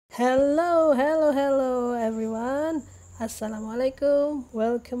Hello everyone. Assalamualaikum.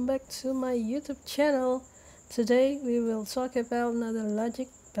 Welcome back to my YouTube channel. Today we will talk about another logic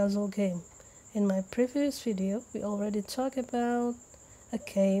puzzle game. In my previous video, we already talked about a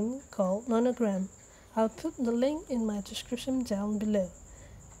game called Monogram. I'll put the link in my description down below.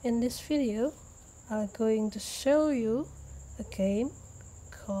 In this video, I'm going to show you a game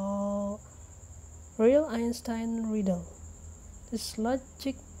called Real Einstein Riddle. This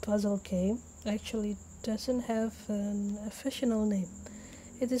logic puzzle game actually doesn't have an official name.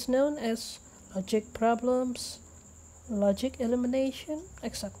 It is known as logic problems, logic elimination,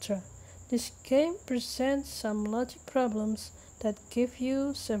 etc. This game presents some logic problems that give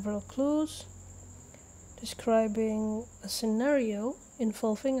you several clues describing a scenario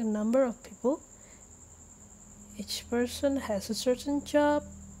involving a number of people. Each person has a certain job,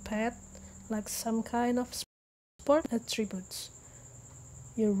 pet, like some kind of sport attributes.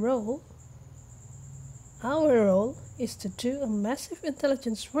 Our role is to do a massive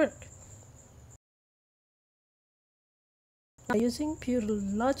intelligence work by using pure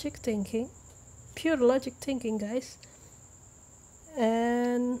logic thinking guys,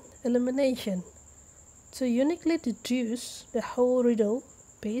 and elimination to uniquely deduce the whole riddle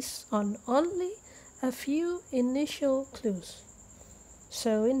based on only a few initial clues.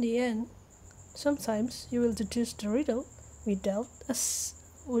 So in the end, sometimes you will deduce the riddle without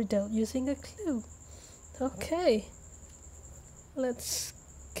using a clue. Okay, let's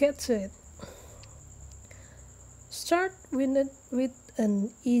get to it. Start with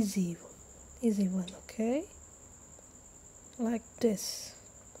an easy one, okay? Like this.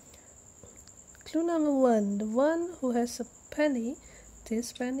 Clue number 1. The one who has a penny,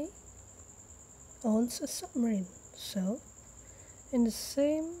 this penny, owns a submarine. So, in the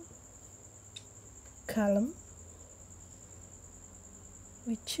same column,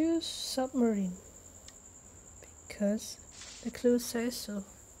 we choose submarine because the clue says so.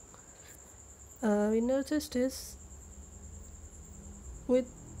 We notice this with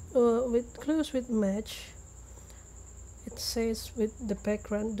clues with match. It says with the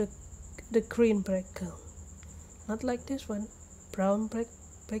background, the green background, not like this one, brown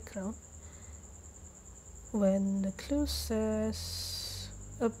background. When the clue says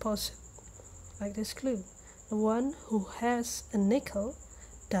opposite, like this clue, the one who has a nickel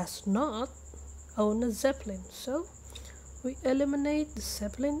does not own a zeppelin, so we eliminate the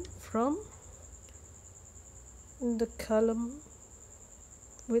zeppelin from the column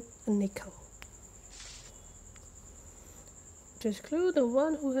with a nickel. This clue, the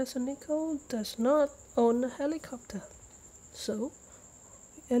one who has a nickel does not own a helicopter, so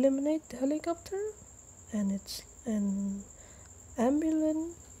we eliminate the helicopter, and it's an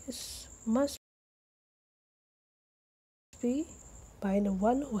ambulance must be by the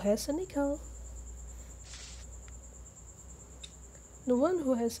one who has a nickel. The one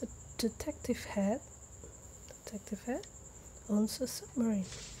who has a detective hat owns a submarine.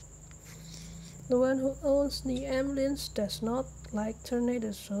 The one who owns the ambulance does not like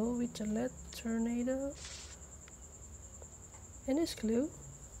tornadoes, so we delete tornado. And this clue,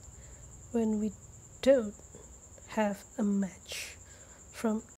 when we don't have a match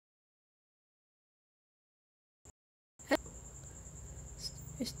from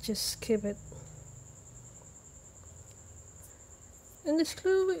just skip it. In this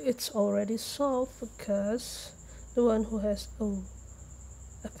clue, it's already solved because the one who has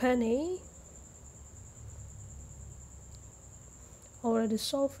a penny already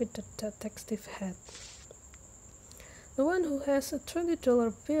solved with the detective hat. The one who has a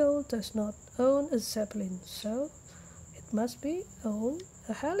 $20 bill does not own a zeppelin, so it must be own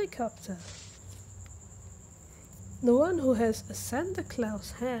a helicopter. The one who has a Santa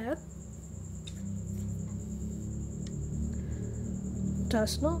Claus hat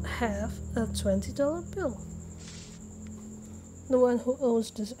does not have a $20 bill. The one who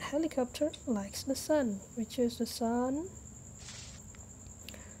owns the helicopter likes the sun. We choose the sun.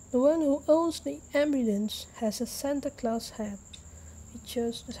 The one who owns the ambulance has a Santa Claus hat. We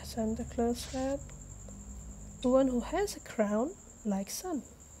chose the Santa Claus hat. The one who has a crown likes sun.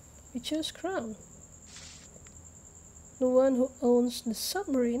 We choose crown. The one who owns the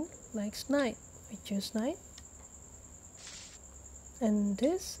submarine likes night. We choose night. And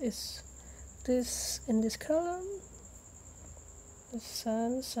in this column, the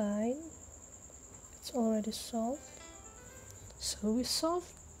sun sign, it's already solved. So we solved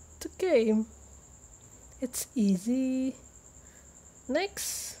the game. It's easy.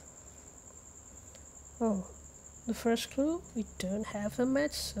 Next. The first clue, we don't have a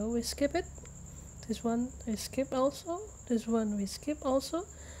match, so we skip it. This one we skip also. This one we skip also.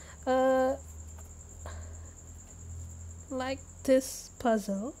 uh, like this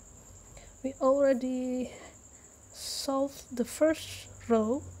puzzle, we already solved the first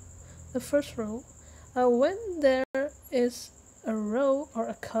row. When there is a row or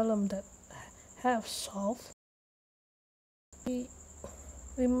a column that have solved, we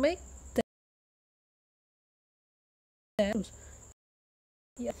make that.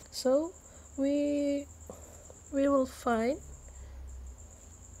 Yeah. So we will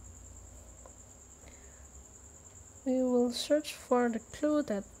search for the clue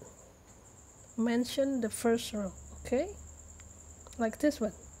that mention the first row. Okay, like this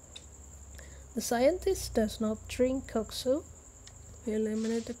one. The scientist does not drink Coke, so we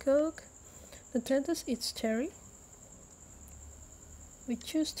eliminate the Coke. The dentist eats cherry. We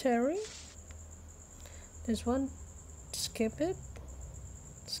choose cherry. This one, skip it.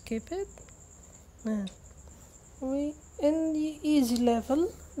 We in the easy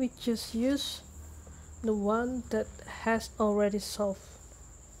level, we just use the one that has already solved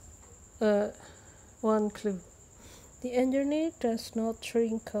one clue. The engineer does not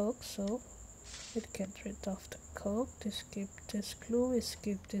drink Coke, so we get rid of the Coke. To skip this clue, we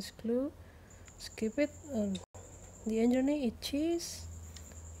skip this clue. Skip it. The engineer eats cheese.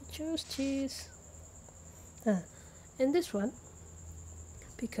 We choose cheese. And this one,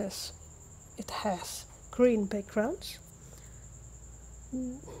 because it has green backgrounds,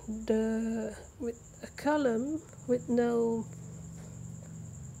 with a column with no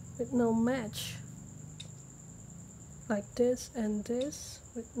match, like this and this,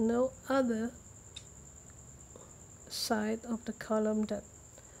 with no other side of the column that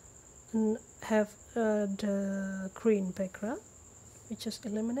have the green background, we just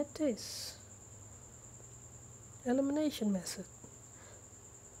eliminate this. Elimination method.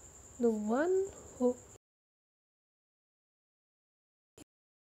 The one who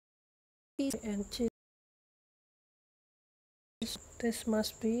eats and cheese, this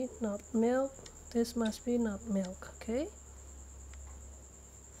must be not milk, this must be not milk. Okay,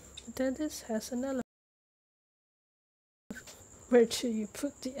 then this has an elephant. Where do you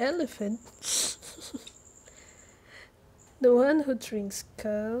put the elephant? The one who drinks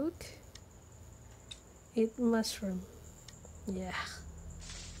Coke eat mushroom. Yeah.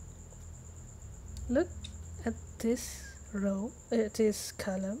 Look at this row, this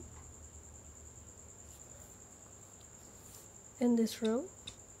column. In this row,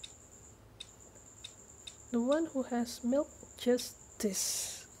 the one who has milk, just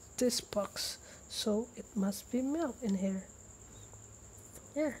this box, so it must be milk in here.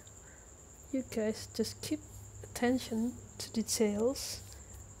 Yeah, you guys just keep attention to details,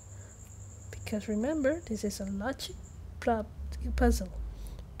 because remember, this is a logic puzzle,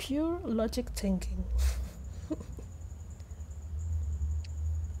 pure logic thinking.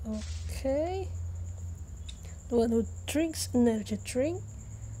 Okay, the one who drinks energy drink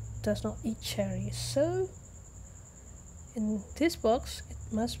does not eat cherry, so in this box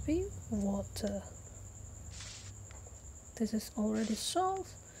it must be water. This is already solved.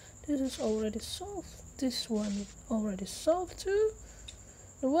 This is already solved. This one already solved too.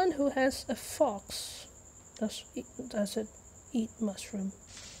 The one who has a fox doesn't eat mushroom.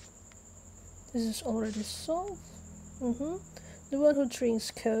 This is already solved. The one who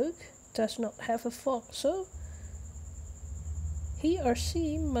drinks Coke does not have a fox, so he or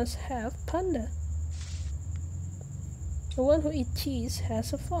she must have panda. The one who eats cheese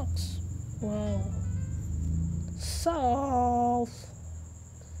has a fox. Wow. Solve.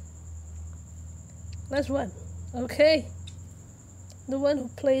 Last one. Okay. The one who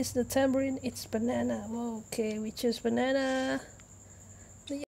plays the tambourine eats banana. Okay, we choose banana.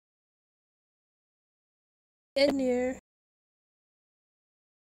 The engineer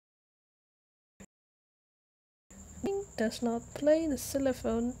does not play the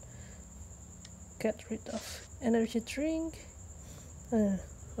xylophone. Get rid of energy drink.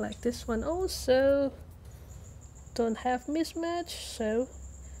 Like this one also. Don't have mismatch, so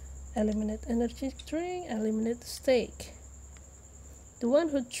eliminate energy drink, eliminate the steak. The one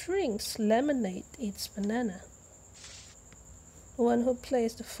who drinks lemonade eats banana. The one who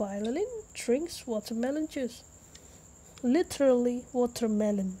plays the violin drinks watermelon juice. Literally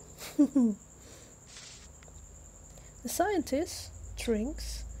watermelon. The scientist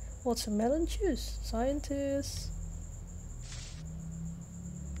drinks watermelon juice. Scientist.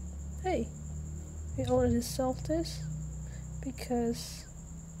 Hey, we already solved this, because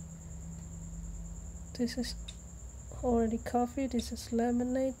this is already coffee, this is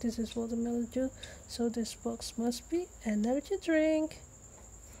lemonade, this is watermelon juice, so this box must be energy drink.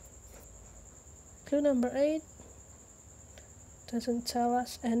 Clue number 8. doesn't tell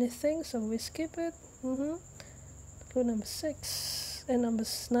us anything, so we skip it. Clue number 6 and number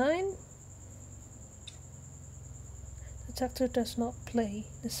 9. The doctor does not play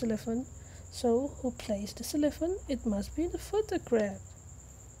the xylophone, so who plays the xylophone? It must be the photograph.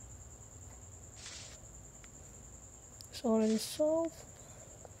 It's already solved.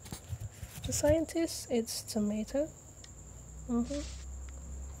 The scientist, it's tomato.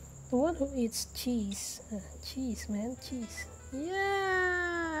 The one who eats cheese. Cheese, man, cheese.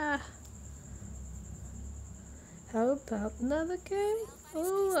 Yeah! How about another game?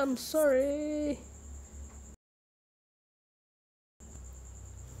 Oh, I'm sorry.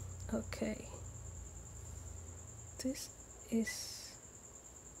 Okay. This is...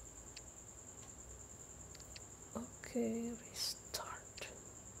 Okay, restart.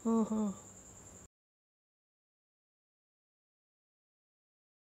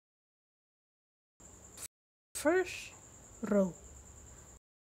 First row.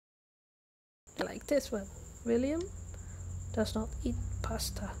 Like this one. William does not eat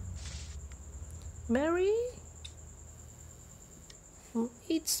pasta. Mary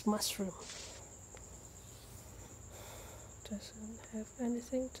eats mushroom. Doesn't have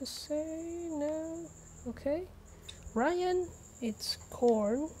anything to say. No. Okay. Ryan eats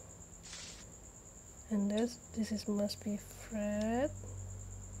corn. And this must be Fred.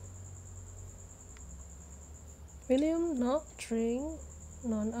 William not drink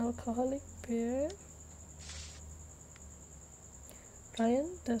non-alcoholic beer. Ryan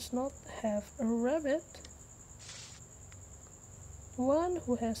does not have a rabbit. One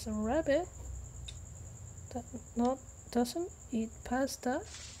who has a rabbit doesn't eat pasta.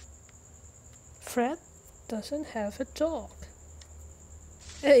 Fred doesn't have a dog.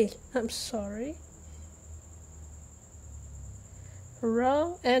 Hey, I'm sorry.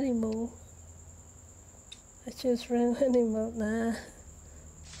 Wrong animal. I choose wrong animal. Nah.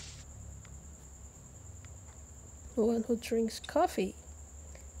 The one who drinks coffee.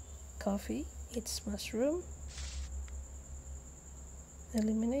 Coffee eats mushroom.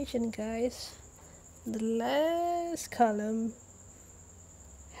 Elimination, guys. The last column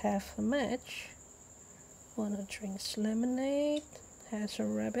have a match. One who drinks lemonade has a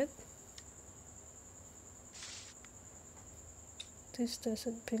rabbit. This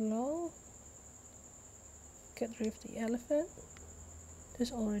doesn't belong. Get rid of the elephant.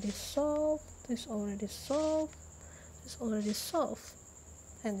 This already solved. This already solved. This already solved.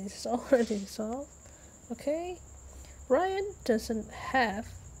 And this is already solved. Okay. Ryan doesn't have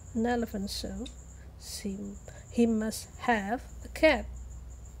an elephant, so he must have a cat.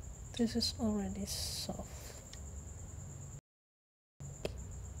 This is already solved.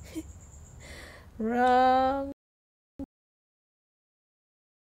 Wrong.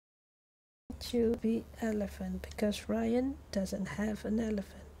 To be elephant because Ryan doesn't have an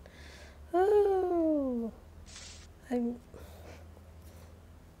elephant. Oh, okay.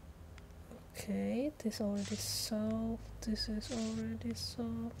 This already solved. This is already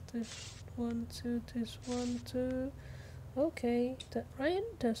solved. This 1, 2. This 1, 2. Okay, that Ryan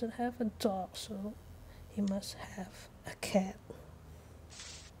doesn't have a dog, so he must have a cat.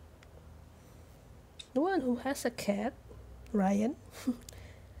 The one who has a cat, Ryan,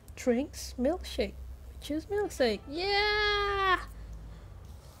 drinks milkshake. Choose milkshake. Yeah!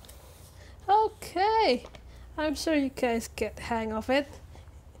 Okay. I'm sure you guys get the hang of it.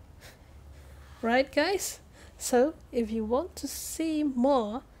 Right, guys? So, if you want to see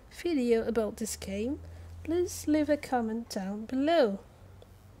more video about this game, please leave a comment down below.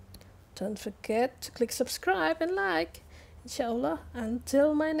 Don't forget to click subscribe and like. Inshallah,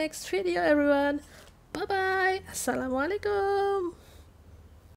 until my next video, everyone. Bye bye. Assalamualaikum.